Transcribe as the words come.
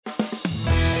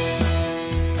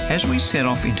As we set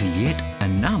off into yet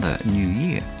another new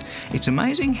year, it's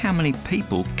amazing how many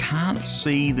people can't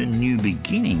see the new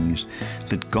beginnings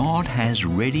that God has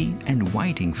ready and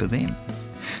waiting for them.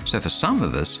 So for some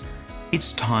of us,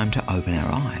 it's time to open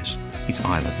our eyes. It's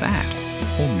either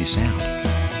that or miss out.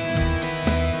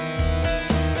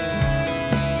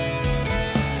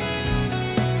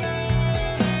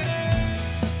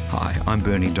 Hi, I'm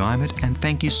Berni and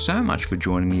thank you so much for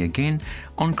joining me again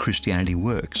on Christianity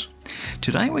Works.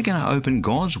 Today we're going to open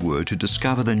God's Word to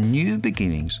discover the new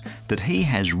beginnings that He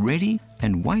has ready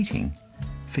and waiting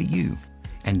for you.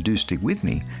 And do stick with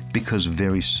me, because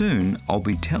very soon I'll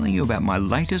be telling you about my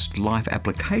latest life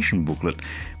application booklet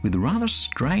with a rather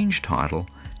strange title,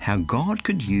 How God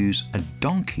Could Use a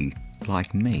Donkey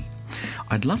Like Me.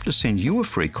 I'd love to send you a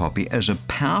free copy as a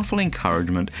powerful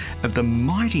encouragement of the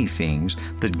mighty things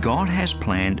that God has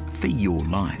planned for your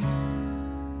life.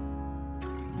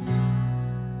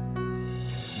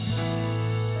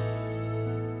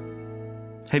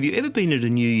 Have you ever been at a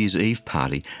New Year's Eve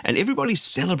party and everybody's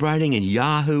celebrating and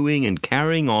yahooing and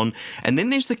carrying on, and then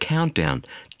there's the countdown,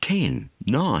 10,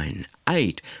 9,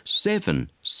 8,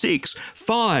 7, 6,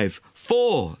 5,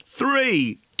 4,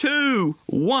 3, 2,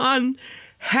 1,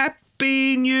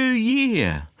 Happy New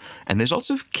Year! And there's lots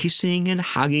of kissing and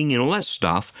hugging and all that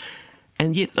stuff,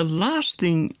 and yet the last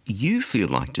thing you feel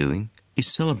like doing is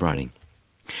celebrating.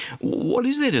 What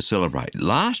is there to celebrate?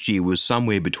 Last year was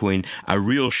somewhere between a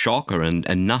real shocker and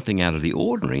nothing out of the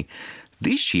ordinary.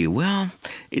 This year, well,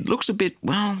 it looks a bit,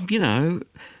 And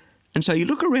so you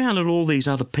look around at all these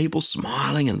other people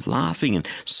smiling and laughing and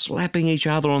slapping each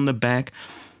other on the back,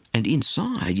 and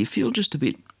inside you feel just a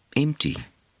bit empty.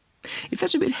 If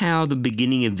that's a bit how the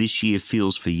beginning of this year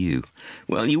feels for you,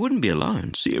 well, you wouldn't be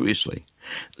alone, seriously.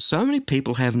 So many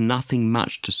people have nothing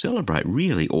much to celebrate,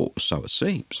 really, or so it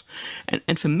seems.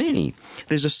 And for many,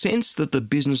 there's a sense that the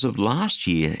business of last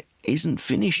year isn't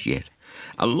finished yet.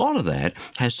 A lot of that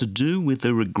has to do with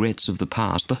the regrets of the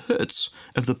past, the hurts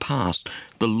of the past,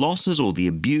 the losses or the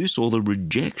abuse or the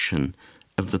rejection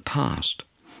of the past.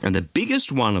 And the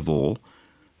biggest one of all,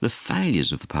 the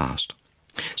failures of the past.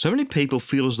 So many people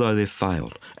feel as though they've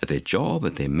failed at their job,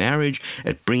 at their marriage,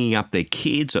 at bringing up their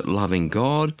kids, at loving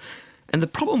God. And the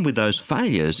problem with those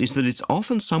failures is that it's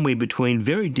often somewhere between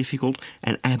very difficult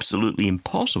and absolutely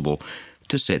impossible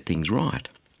to set things right.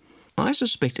 I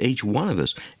suspect each one of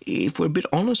us, if we're a bit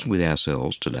honest with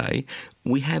ourselves today,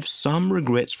 we have some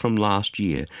regrets from last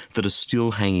year that are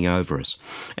still hanging over us.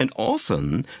 And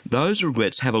often those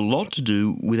regrets have a lot to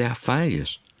do with our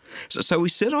failures. So we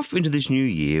set off into this new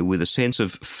year with a sense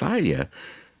of failure,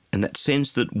 and that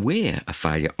sense that we're a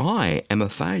failure. I am a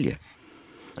failure.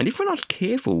 And if we're not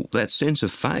careful, that sense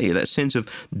of failure, that sense of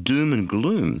doom and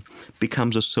gloom,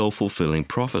 becomes a self-fulfilling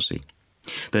prophecy.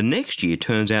 The next year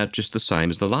turns out just the same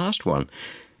as the last one.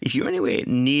 If you're anywhere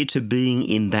near to being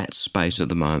in that space at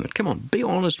the moment, come on, be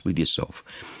honest with yourself,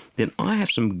 then I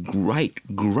have some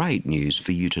great news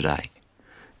for you today.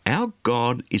 Our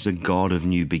God is a God of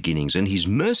new beginnings, and His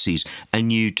mercies are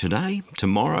new today,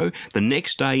 tomorrow, the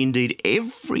next day, indeed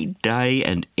every day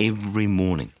and every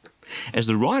morning. As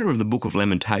the writer of the book of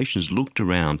Lamentations looked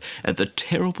around at the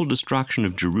terrible destruction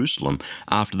of Jerusalem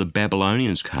after the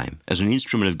Babylonians came as an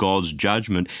instrument of God's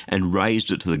judgment and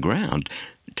razed it to the ground,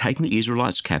 taking the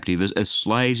Israelites captive as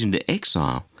slaves into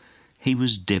exile, he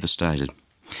was devastated.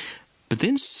 But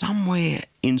then somewhere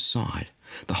inside,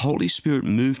 the Holy Spirit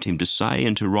moved him to say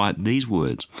and to write these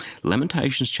words,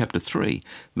 Lamentations chapter 3,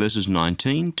 verses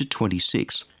 19 to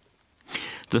 26.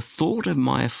 The thought of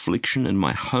my affliction and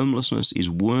my homelessness is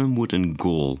wormwood and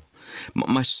gall.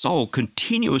 My soul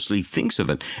continuously thinks of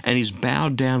it and is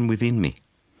bowed down within me.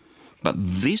 But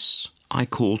this I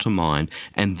call to mind,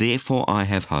 and therefore I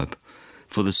have hope.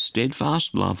 For the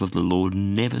steadfast love of the Lord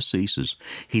never ceases.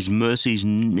 His mercies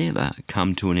never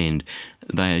come to an end.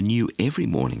 They are new every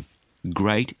morning.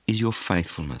 Great is your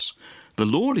faithfulness. The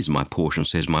Lord is my portion,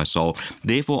 says my soul.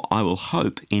 Therefore I will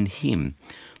hope in Him.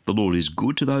 The Lord is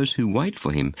good to those who wait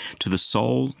for Him, to the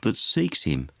soul that seeks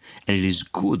Him. And it is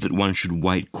good that one should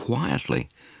wait quietly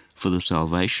for the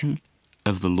salvation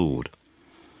of the Lord.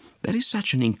 That is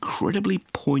such an incredibly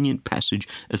poignant passage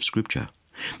of Scripture.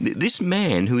 This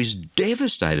man who is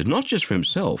devastated, not just for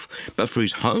himself, but for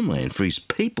his homeland, for his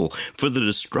people, for the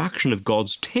destruction of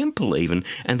God's temple even,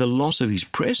 and the loss of His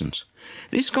presence.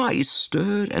 This guy is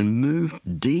stirred and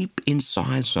moved deep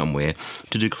inside somewhere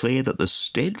to declare that the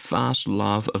steadfast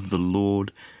love of the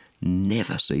Lord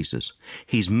never ceases.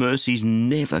 His mercies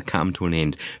never come to an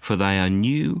end, for they are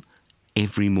new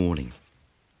every morning.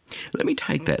 Let me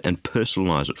take that and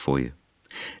personalise it for you.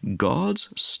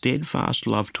 God's steadfast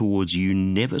love towards you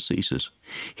never ceases.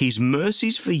 His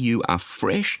mercies for you are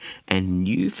fresh and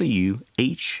new for you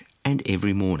each and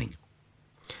every morning.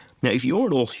 Now, if you're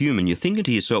at all human, you're thinking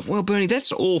to yourself, well, Bernie,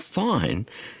 that's all fine,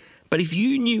 but if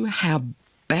you knew how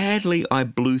badly I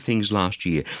blew things last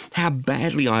year, how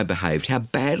badly I behaved, how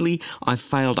badly I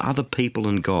failed other people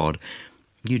and God,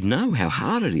 you'd know how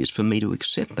hard it is for me to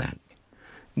accept that.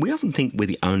 We often think we're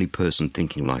the only person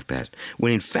thinking like that,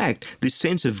 when in fact, this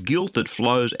sense of guilt that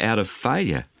flows out of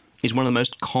failure is one of the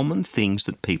most common things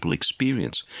that people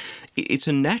experience. It's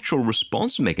a natural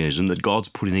response mechanism that God's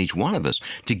put in each one of us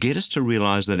to get us to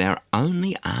realise that our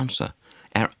only answer,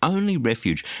 our only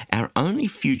refuge, our only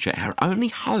future, our only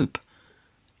hope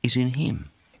is in Him.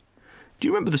 Do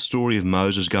you remember the story of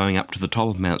Moses going up to the top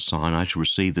of Mount Sinai to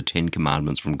receive the 10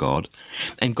 Commandments from God?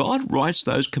 And God writes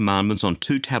those commandments on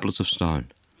 2 tablets of stone.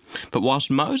 But whilst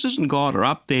Moses and God are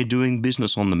up there doing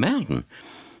business on the mountain,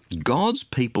 God's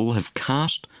people have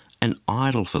cast an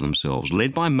idol for themselves,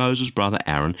 led by Moses' brother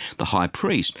Aaron, the high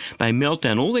priest. They melt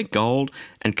down all their gold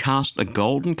and cast a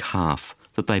golden calf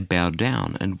that they bow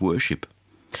down and worship.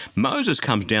 Moses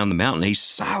comes down the mountain. He's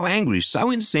so angry,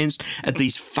 so incensed at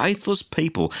these faithless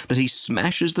people that he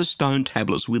smashes the stone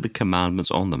tablets with the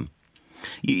commandments on them.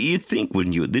 You'd think,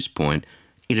 wouldn't you, at this point,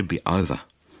 it'd be over.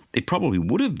 It probably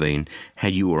would have been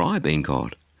had you or I been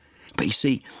God. But you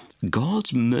see,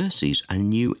 God's mercies are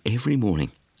new every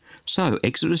morning. So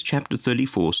Exodus chapter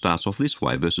 34 starts off this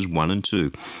way, verses 1 and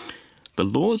 2. The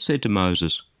Lord said to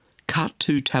Moses, "Cut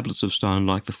 2 tablets of stone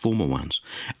like the former ones,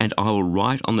 and I will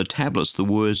write on the tablets the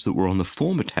words that were on the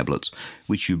former tablets,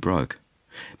 which you broke.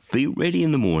 Be ready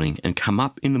in the morning and come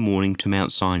up in the morning to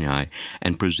Mount Sinai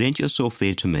and present yourself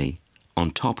there to me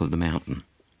on top of the mountain."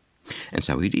 And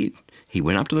so he did. He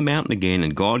went up to the mountain again,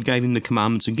 and God gave him the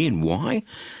commandments again. Why?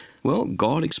 Well,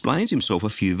 God explains himself a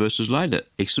few verses later.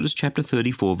 Exodus chapter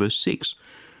 34, verse 6.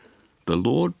 The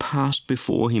Lord passed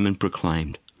before him and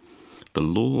proclaimed, the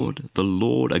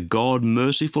Lord, a God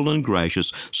merciful and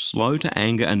gracious, slow to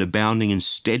anger and abounding in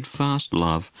steadfast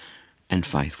love and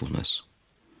faithfulness."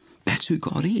 That's who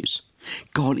God is.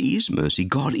 God is mercy.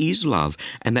 God is love.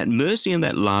 And that mercy and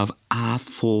that love are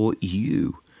for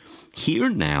you, here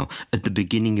and now, at the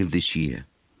beginning of this year.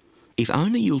 If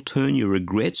only you'll turn your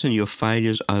regrets and your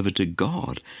failures over to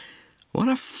God, what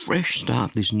a fresh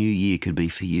start this new year could be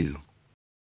for you.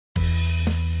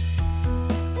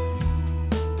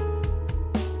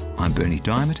 I'm Berni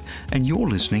Diamond, and you're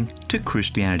listening to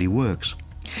Christianity Works.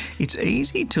 It's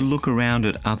easy to look around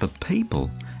at other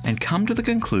people and come to the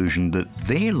conclusion that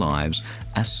their lives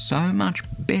are so much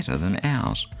better than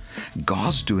ours.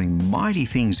 God's doing mighty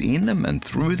things in them and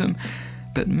through them,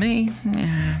 but me,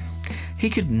 He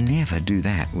could never do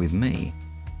that with me.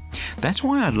 That's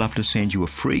why I'd love to send you a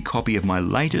free copy of my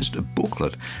latest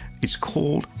booklet. It's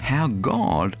called How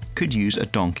God Could Use a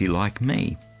Donkey Like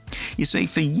Me. You see,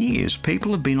 for years,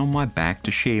 people have been on my back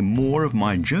to share more of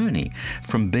my journey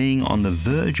from being on the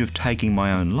verge of taking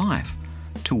my own life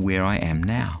to where I am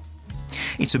now.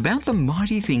 It's about the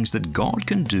mighty things that God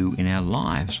can do in our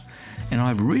lives, and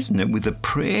I've written it with a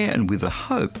prayer and with a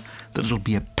hope that it'll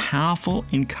be a powerful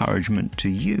encouragement to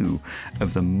you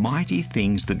of the mighty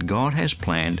things that God has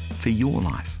planned for your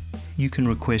life. You can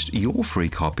request your free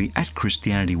copy at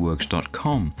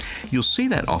christianityworks.com. You'll see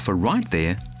that offer right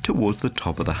there towards the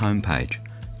top of the homepage.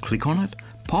 Click on it,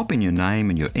 pop in your name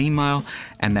and your email,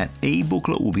 and that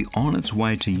e-booklet will be on its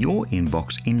way to your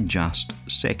inbox in just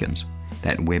seconds.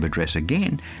 That web address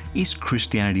again is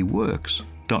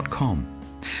christianityworks.com.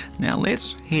 Now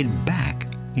let's head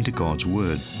back into God's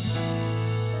Word.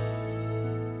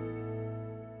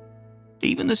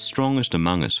 Even the strongest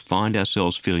among us find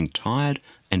ourselves feeling tired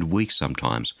and weak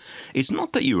sometimes. It's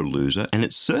not that you're a loser, and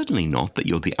it's certainly not that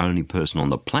you're the only person on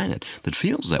the planet that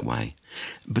feels that way.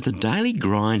 But the daily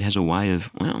grind has a way of,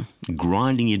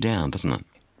 grinding you down, doesn't it?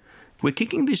 We're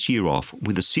kicking this year off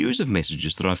with a series of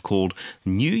messages that I've called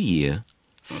New Year,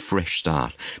 Fresh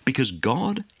Start, because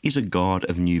God is a God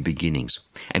of new beginnings.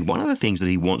 And one of the things that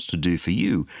He wants to do for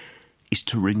you is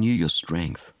to renew your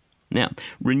strength. Now,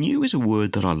 renew is a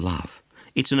word that I love.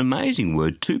 It's an amazing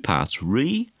word, 2 parts,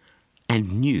 re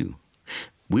and new.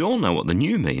 We all know what the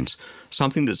new means.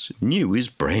 Something that's new is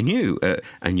brand new.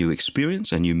 A new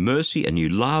experience, a new mercy, a new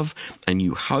love, a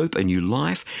new hope, a new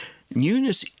life.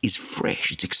 Newness is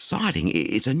fresh, it's exciting,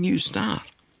 it's a new start.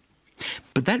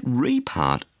 But that re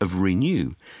part of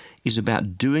renew is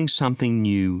about doing something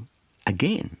new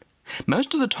again.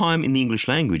 Most of the time in the English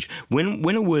language, when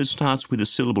a word starts with a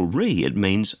syllable re, it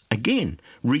means again,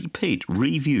 repeat,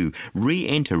 review,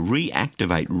 re-enter,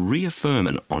 reactivate, reaffirm,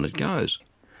 and on it goes.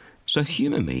 So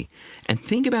humour me and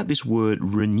think about this word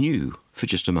renew for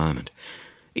just a moment.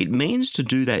 It means to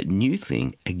do that new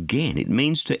thing again. It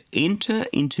means to enter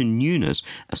into newness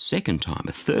a second time,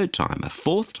 a third time, a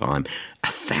fourth time,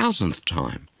 1,000th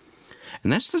time.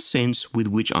 And that's the sense with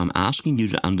which I'm asking you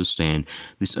to understand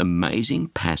this amazing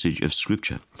passage of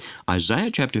Scripture.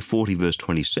 Isaiah chapter 40 verse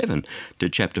 27 to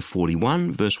chapter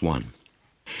 41 verse 1.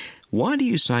 Why do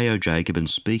you say, O Jacob, and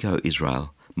speak, O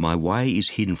Israel, my way is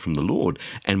hidden from the Lord,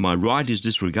 and my right is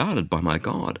disregarded by my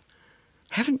God?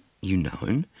 Haven't you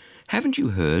known? Haven't you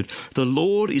heard? The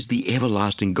Lord is the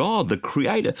everlasting God, the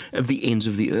creator of the ends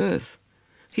of the earth.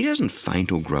 He doesn't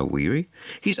faint or grow weary.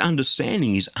 His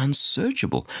understanding is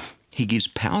unsearchable. He gives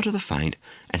power to the faint,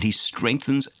 and he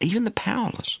strengthens even the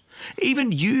powerless.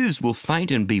 Even youths will faint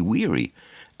and be weary,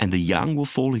 and the young will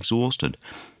fall exhausted.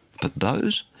 But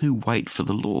those who wait for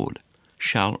the Lord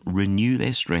shall renew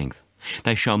their strength.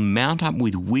 They shall mount up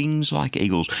with wings like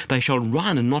eagles. They shall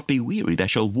run and not be weary. They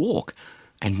shall walk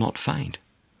and not faint.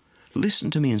 Listen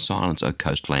to me in silence, O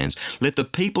coastlands. Let the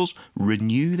peoples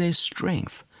renew their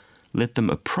strength. Let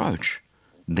them approach,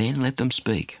 then let them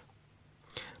speak.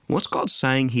 What's God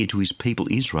saying here to his people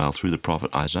Israel through the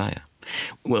prophet Isaiah?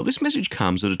 Well, this message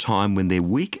comes at a time when they're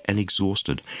weak and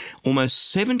exhausted.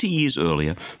 Almost 70 years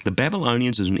earlier, the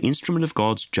Babylonians, as an instrument of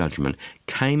God's judgment,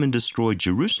 came and destroyed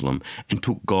Jerusalem and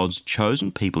took God's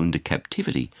chosen people into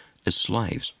captivity as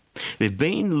slaves. They've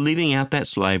been living out that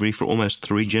slavery for almost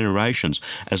 3 generations,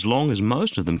 as long as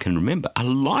most of them can remember, a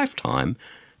lifetime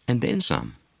and then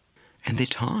some. And they're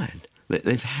tired.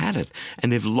 They've had it,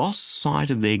 and they've lost sight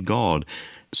of their God.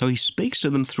 So he speaks to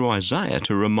them through Isaiah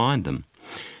to remind them,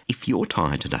 if you're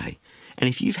tired today, and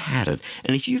if you've had it,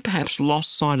 and if you've perhaps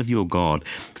lost sight of your God,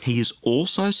 he is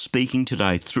also speaking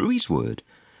today through his word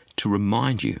to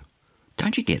remind you.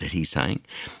 Don't you get it, he's saying?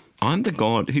 I'm the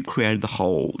God who created the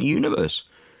whole universe.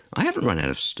 I haven't run out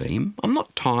of steam. I'm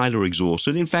not tired or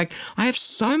exhausted. In fact, I have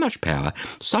so much power,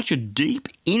 such a deep,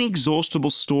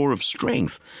 inexhaustible store of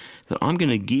strength, that I'm going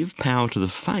to give power to the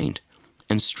faint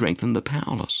and strengthen the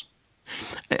powerless.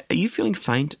 Are you feeling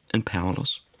faint and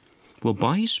powerless? Well,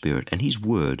 by his Spirit and his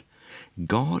word,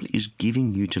 God is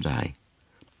giving you today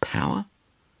power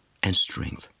and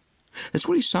strength. That's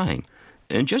what he's saying.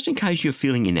 And just in case you're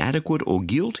feeling inadequate or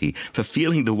guilty for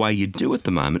feeling the way you do at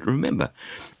the moment, remember,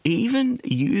 even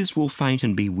youths will faint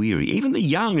and be weary. Even the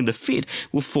young and the fit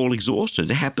will fall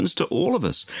exhausted. It happens to all of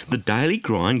us. The daily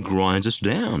grind grinds us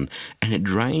down, and it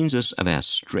drains us of our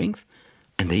strength.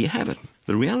 And there you have it.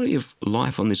 The reality of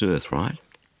life on this earth, right?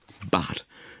 But,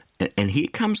 and here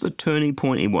comes the turning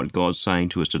point in what God's saying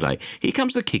to us today. Here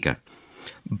comes the kicker.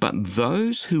 But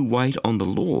those who wait on the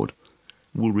Lord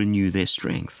will renew their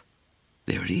strength.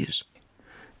 There it is.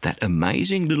 That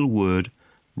amazing little word,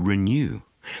 renew.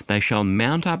 They shall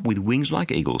mount up with wings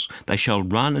like eagles. They shall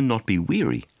run and not be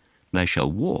weary. They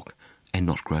shall walk and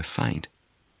not grow faint.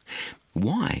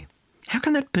 Why? How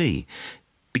can that be?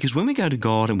 Because when we go to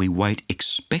God and we wait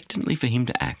expectantly for him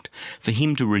to act, for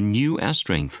him to renew our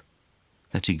strength,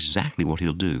 that's exactly what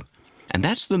he'll do. And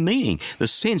that's the meaning, the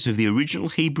sense of the original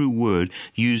Hebrew word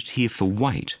used here for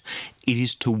wait. It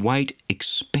is to wait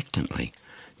expectantly.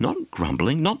 Not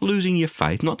grumbling, not losing your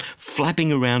faith, not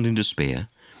flapping around in despair.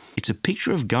 It's a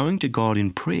picture of going to God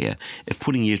in prayer, of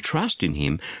putting your trust in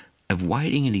him, of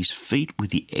waiting at his feet with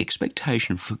the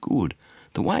expectation for good,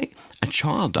 the way a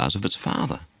child does of its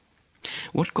father.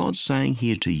 What God's saying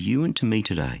here to you and to me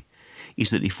today is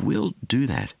that if we'll do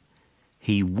that,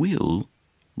 he will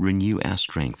renew our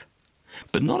strength.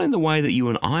 But not in the way that you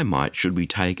and I might should we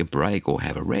take a break or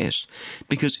have a rest.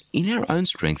 Because in our own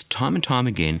strength, time and time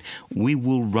again, we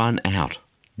will run out,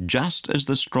 just as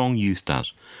the strong youth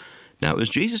does. Now, as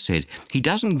Jesus said, he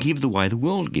doesn't give the way the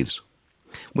world gives.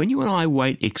 When you and I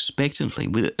wait expectantly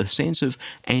with a sense of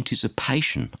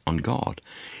anticipation on God,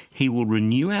 he will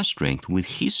renew our strength with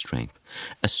his strength,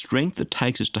 a strength that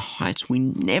takes us to heights we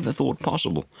never thought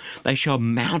possible. They shall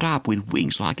mount up with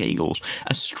wings like eagles,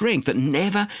 a strength that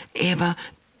never, ever,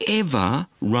 ever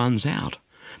runs out.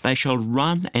 They shall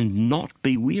run and not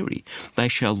be weary. They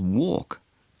shall walk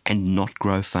and not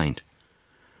grow faint.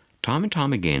 Time and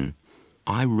time again,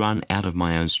 I run out of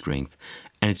my own strength,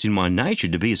 and it's in my nature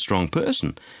to be a strong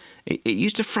person. It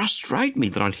used to frustrate me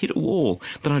that I'd hit a wall,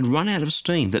 that I'd run out of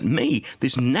steam, that me,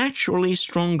 this naturally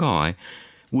strong guy,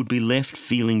 would be left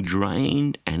feeling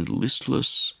drained and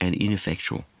listless and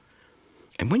ineffectual.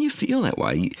 And when you feel that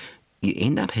way, you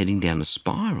end up heading down a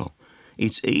spiral.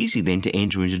 It's easy then to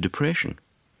enter into depression.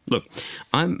 Look,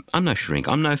 I'm no shrink,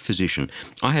 I'm no physician.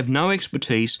 I have no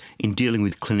expertise in dealing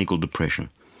with clinical depression,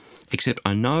 except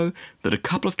I know that a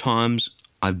couple of times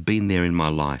I've been there in my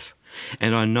life.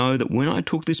 And I know that when I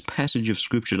took this passage of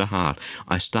Scripture to heart,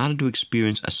 I started to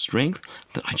experience a strength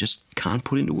that I just can't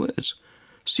put into words.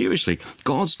 Seriously,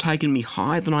 God's taken me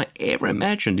higher than I ever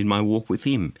imagined in my walk with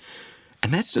Him.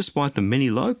 And that's despite the many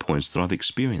low points that I've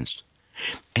experienced.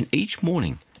 And each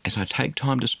morning, as I take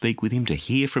time to speak with Him, to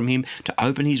hear from Him, to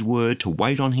open His Word, to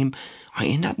wait on Him, I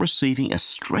end up receiving a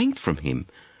strength from Him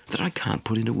that I can't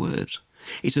put into words.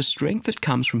 It's a strength that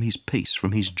comes from His peace,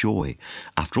 from His joy.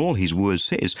 After all, His Word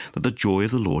says that the joy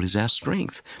of the Lord is our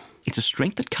strength. It's a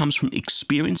strength that comes from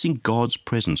experiencing God's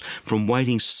presence, from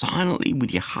waiting silently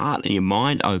with your heart and your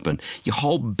mind open, your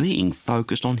whole being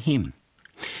focused on Him.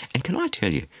 And can I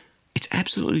tell you, it's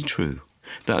absolutely true.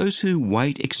 Those who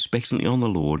wait expectantly on the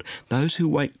Lord, those who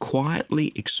wait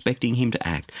quietly expecting Him to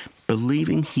act,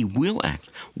 believing He will act,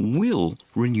 will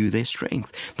renew their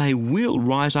strength. They will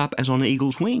rise up as on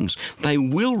eagle's wings. They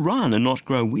will run and not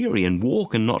grow weary, and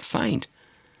walk and not faint.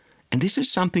 And this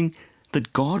is something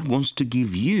that God wants to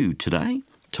give you today,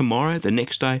 tomorrow, the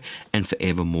next day, and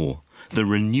forevermore. The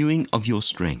renewing of your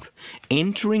strength,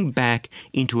 entering back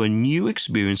into a new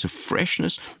experience of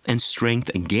freshness and strength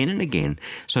again and again,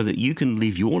 so that you can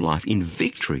live your life in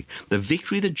victory, the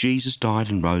victory that Jesus died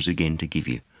and rose again to give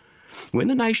you. When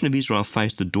the nation of Israel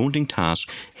faced the daunting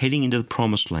task heading into the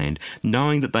promised land,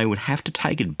 knowing that they would have to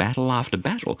take it battle after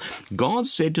battle, God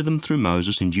said to them through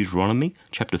Moses in Deuteronomy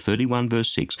chapter 31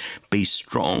 verse 6, "Be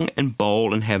strong and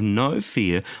bold and have no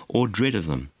fear or dread of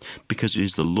them, because it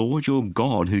is the Lord your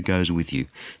God who goes with you.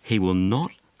 He will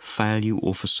not fail you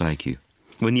or forsake you."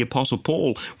 When the Apostle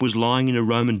Paul was lying in a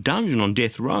Roman dungeon on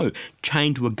death row,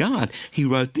 chained to a guard, he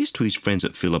wrote this to his friends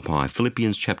at Philippi,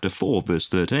 Philippians chapter 4, verse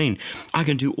 13, "I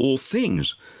can do all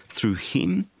things through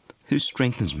Him who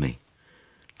strengthens me."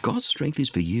 God's strength is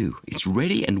for you. It's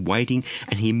ready and waiting,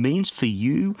 and He means for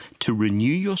you to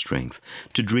renew your strength,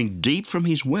 to drink deep from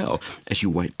His well as you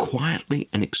wait quietly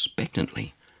and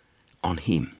expectantly on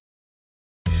Him.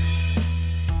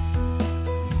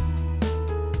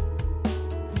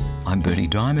 I'm Berni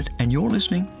Diamond, and you're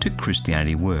listening to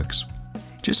Christianity Works.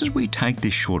 Just as we take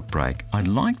this short break, I'd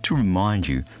like to remind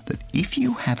you that if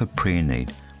you have a prayer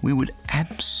need, we would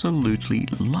absolutely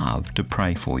love to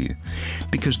pray for you,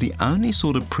 because the only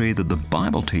sort of prayer that the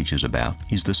Bible teaches about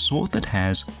is the sort that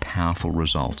has powerful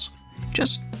results.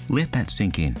 Just let that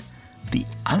sink in. The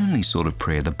only sort of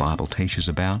prayer the Bible teaches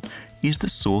about is the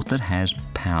sort that has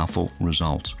powerful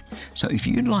results. So if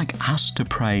you'd like us to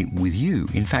pray with you,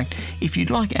 in fact, if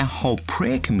you'd like our whole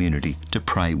prayer community to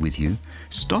pray with you,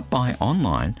 stop by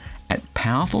online at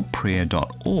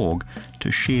powerfulprayer.org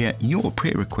to share your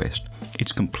prayer request.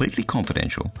 It's completely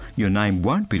confidential. Your name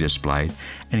won't be displayed.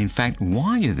 And in fact,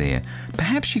 while you're there,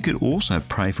 perhaps you could also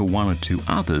pray for one or two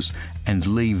others and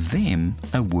leave them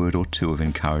a word or two of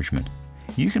encouragement.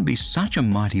 You can be such a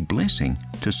mighty blessing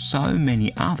to so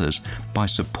many others by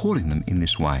supporting them in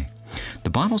this way. The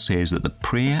Bible says that the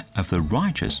prayer of the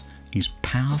righteous is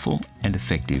powerful and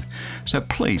effective. So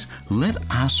please, let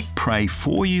us pray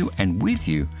for you and with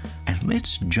you, and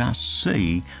let's just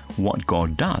see what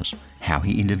God does, how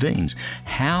He intervenes,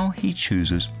 how He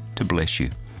chooses to bless you.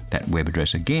 That web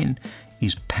address again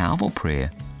is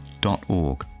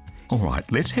powerfulprayer.org. All right,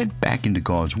 let's head back into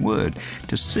God's Word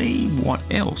to see what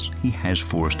else He has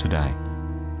for us today.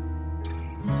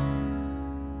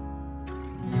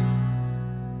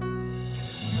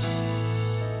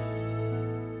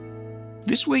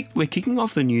 This week, we're kicking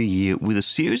off the new year with a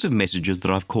series of messages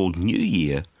that I've called New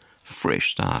Year,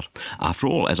 Fresh Start. After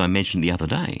all, as I mentioned the other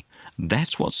day,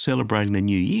 that's what celebrating the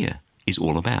new year is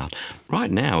all about.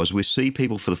 Right now, as we see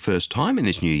people for the first time in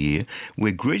this new year,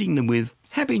 we're greeting them with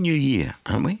Happy New Year,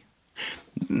 aren't we?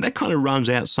 That kind of runs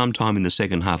out sometime in the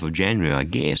second half of January, I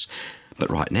guess. But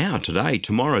right now, today,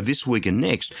 tomorrow, this week and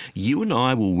next, you and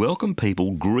I will welcome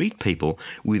people, greet people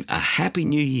with a Happy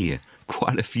New Year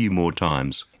quite a few more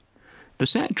times. The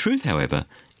sad truth, however,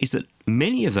 is that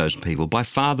many of those people, by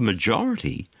far the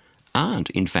majority,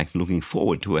 aren't in fact looking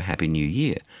forward to a Happy New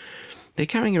Year. They're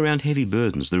carrying around heavy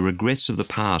burdens, the regrets of the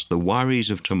past, the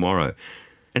worries of tomorrow. And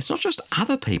it's not just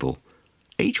other people.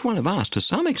 Each one of us, to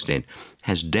some extent,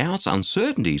 has doubts,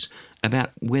 uncertainties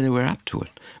about whether we're up to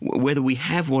it, whether we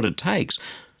have what it takes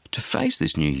to face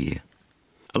this new year.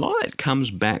 A lot of that comes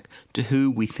back to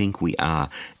who we think we are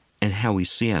and how we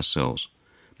see ourselves.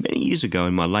 Many years ago,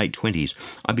 in my late 20s,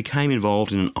 I became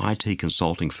involved in an IT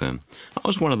consulting firm. I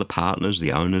was one of the partners,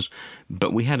 the owners,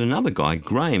 but we had another guy,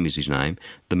 Graham is his name,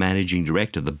 the managing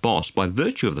director, the boss, by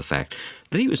virtue of the fact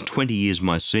that he was 20 years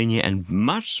my senior and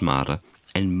much smarter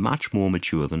and much more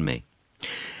mature than me.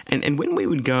 And when we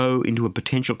would go into a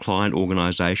potential client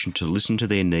organisation to listen to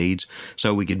their needs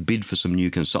so we could bid for some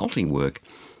new consulting work,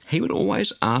 he would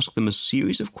always ask them a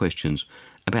series of questions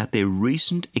about their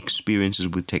recent experiences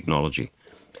with technology.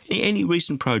 Any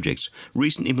recent projects,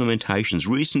 recent implementations,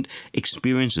 recent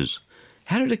experiences.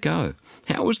 How did it go?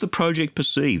 How was the project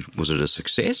perceived? Was it a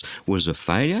success? Was it a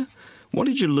failure? What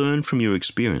did you learn from your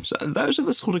experience? Those are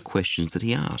the sort of questions that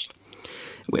he asked.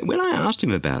 When I asked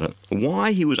him about it,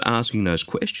 why he was asking those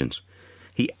questions,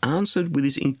 he answered with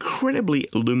this incredibly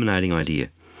illuminating idea.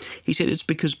 He said it's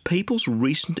because people's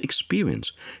recent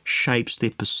experience shapes their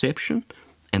perception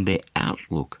and their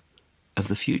outlook of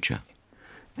the future.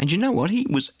 And you know what? He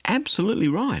was absolutely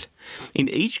right. In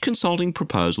each consulting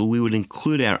proposal, we would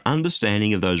include our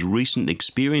understanding of those recent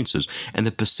experiences and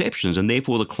the perceptions and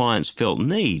therefore the client's felt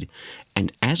need.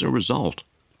 And as a result,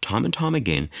 time and time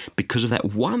again, because of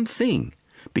that one thing,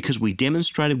 because we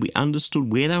demonstrated we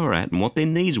understood where they were at and what their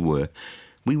needs were,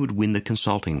 we would win the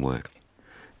consulting work.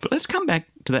 But let's come back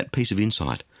to that piece of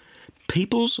insight.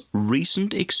 People's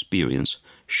recent experience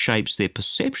shapes their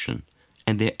perception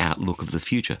and their outlook of the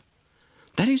future.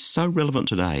 That is so relevant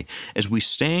today as we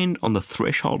stand on the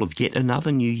threshold of yet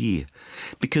another new year,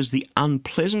 because the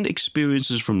unpleasant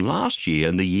experiences from last year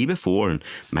and the year before and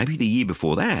maybe the year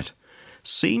before that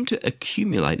seem to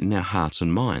accumulate in our hearts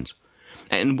and minds.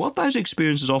 And what those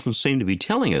experiences often seem to be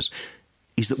telling us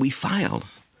is that we failed.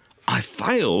 I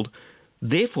failed,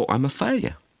 therefore I'm a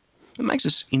failure. It makes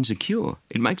us insecure.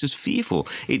 It makes us fearful.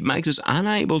 It makes us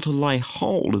unable to lay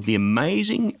hold of the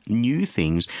amazing new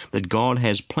things that God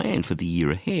has planned for the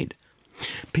year ahead.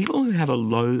 People who have a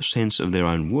low sense of their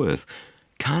own worth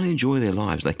can't enjoy their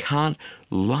lives. They can't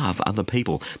love other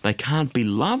people. They can't be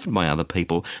loved by other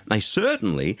people. They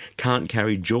certainly can't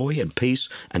carry joy and peace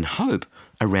and hope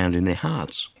around in their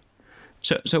hearts.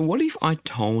 So what if I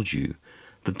told you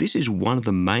that this is one of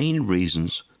the main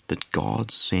reasons that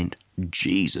God sent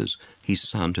Jesus, his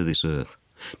son, to this earth,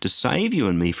 to save you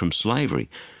and me from slavery?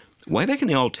 Way back in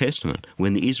the Old Testament,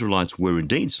 when the Israelites were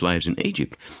indeed slaves in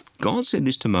Egypt, God said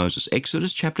this to Moses,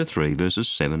 Exodus chapter 3, verses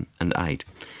 7 and 8.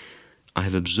 I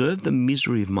have observed the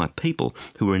misery of my people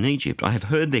who are in Egypt. I have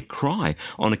heard their cry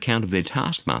on account of their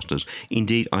taskmasters.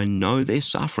 Indeed, I know their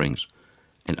sufferings,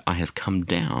 and I have come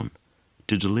down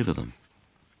to deliver them.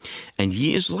 And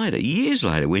years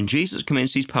later, when Jesus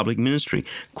commenced his public ministry,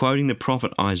 quoting the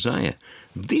prophet Isaiah,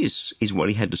 this is what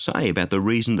he had to say about the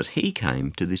reason that he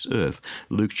came to this earth.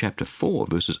 Luke chapter 4,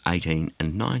 verses 18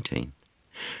 and 19.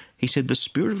 He said, the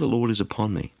Spirit of the Lord is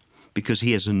upon me, because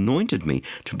he has anointed me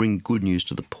to bring good news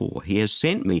to the poor. He has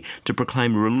sent me to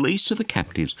proclaim release to the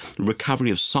captives, recovery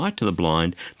of sight to the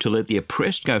blind, to let the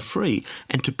oppressed go free,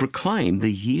 and to proclaim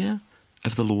the year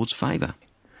of the Lord's favour.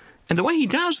 And the way he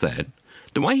does that,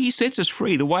 the way he sets us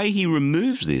free, the way he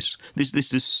removes this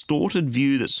distorted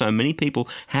view that so many people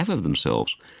have of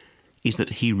themselves, is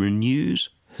that he renews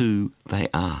who they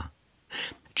are.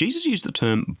 Jesus used the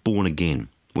term born again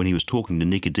when he was talking to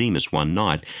Nicodemus one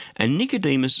night, and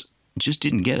Nicodemus just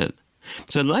didn't get it.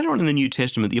 So later on in the New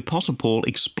Testament, the Apostle Paul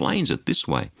explains it this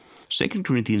way. 2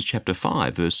 Corinthians chapter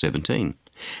 5, verse 17.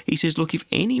 He says, look, if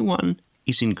anyone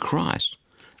is in Christ,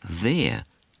 there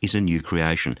is a new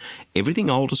creation. Everything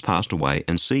old has passed away,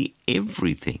 and see,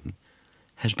 everything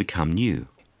has become new.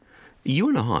 You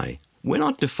and I, we're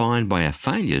not defined by our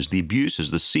failures, the abuses,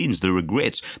 the sins, the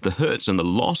regrets, the hurts and the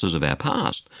losses of our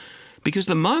past. Because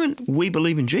the moment we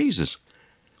believe in Jesus,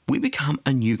 we become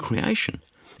a new creation.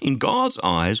 In God's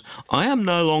eyes, I am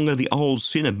no longer the old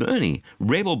sinner Berni,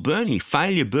 rebel Berni,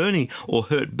 failure Berni, or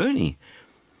hurt Berni,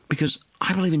 because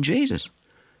I believe in Jesus.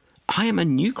 I am a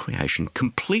new creation,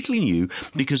 completely new,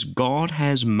 because God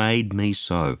has made me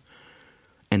so.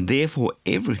 And therefore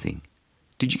everything,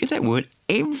 did you get that word?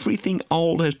 Everything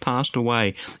old has passed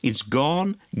away. It's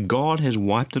gone. God has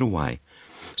wiped it away.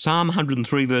 Psalm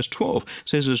 103 verse 12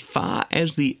 says, as far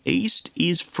as the east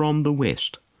is from the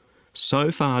west, so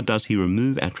far does he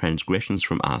remove our transgressions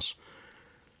from us.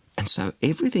 And so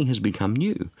everything has become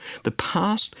new. The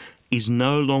past is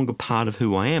no longer part of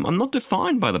who I am. I'm not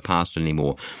defined by the past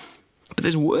anymore. But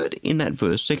there's a word in that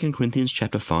verse, 2 Corinthians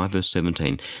chapter 5, verse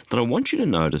 17, that I want you to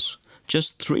notice,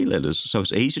 just 3 letters, so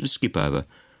it's easy to skip over.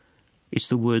 It's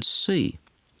the word see.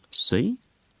 See?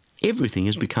 Everything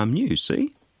has become new,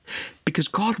 see? Because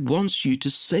God wants you to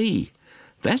see.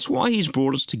 That's why he's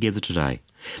brought us together today.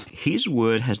 His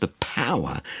word has the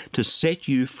power to set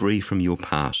you free from your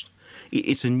past.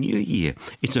 It's a new year.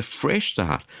 It's a fresh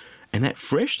start. And that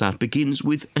fresh start begins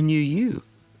with a new you.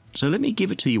 So let me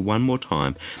give it to you one more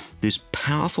time. This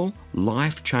powerful,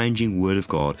 life-changing word of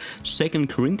God, 2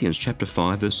 Corinthians chapter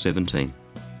 5, verse 17.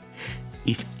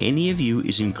 If any of you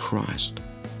is in Christ,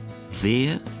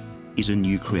 there is a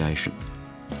new creation.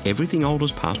 Everything old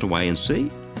has passed away, and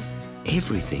see,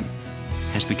 everything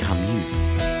has become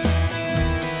you.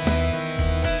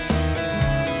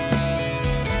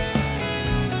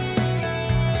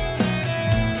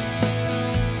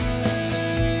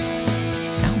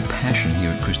 Passion here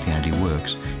at Christianity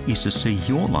Works is to see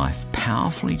your life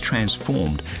powerfully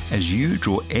transformed as you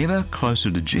draw ever closer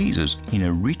to Jesus in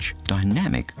a rich,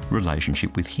 dynamic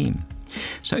relationship with Him.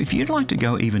 So if you'd like to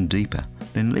go even deeper,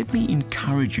 then let me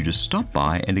encourage you to stop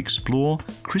by and explore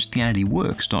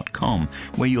ChristianityWorks.com,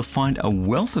 where you'll find a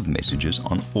wealth of messages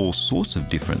on all sorts of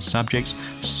different subjects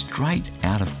straight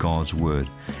out of God's Word,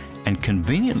 and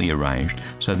conveniently arranged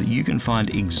so that you can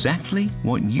find exactly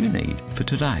what you need for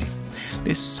today.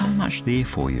 There's so much there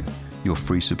for you. Your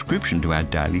free subscription to our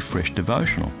daily fresh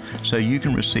devotional, so you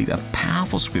can receive a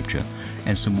powerful scripture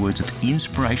and some words of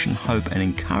inspiration, hope and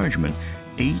encouragement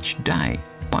each day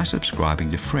by subscribing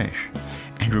to Fresh.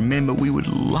 And remember, we would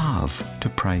love to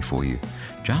pray for you.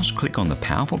 Just click on the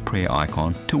powerful prayer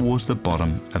icon towards the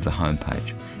bottom of the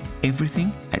homepage.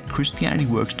 Everything at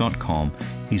ChristianityWorks.com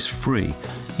is free,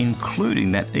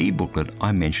 including that e-booklet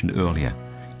I mentioned earlier.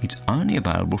 It's only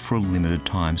available for a limited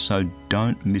time, so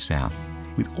don't miss out.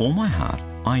 With all my heart,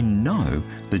 I know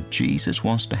that Jesus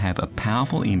wants to have a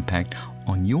powerful impact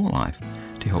on your life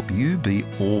to help you be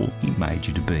all He made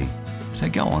you to be. So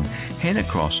go on, head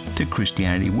across to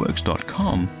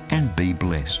ChristianityWorks.com and be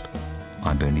blessed.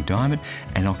 I'm Berni Diamond,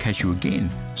 and I'll catch you again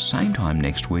same time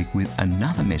next week with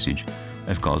another message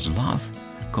of God's love,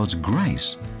 God's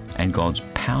grace, and God's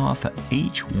power for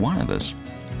each one of us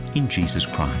in Jesus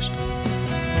Christ.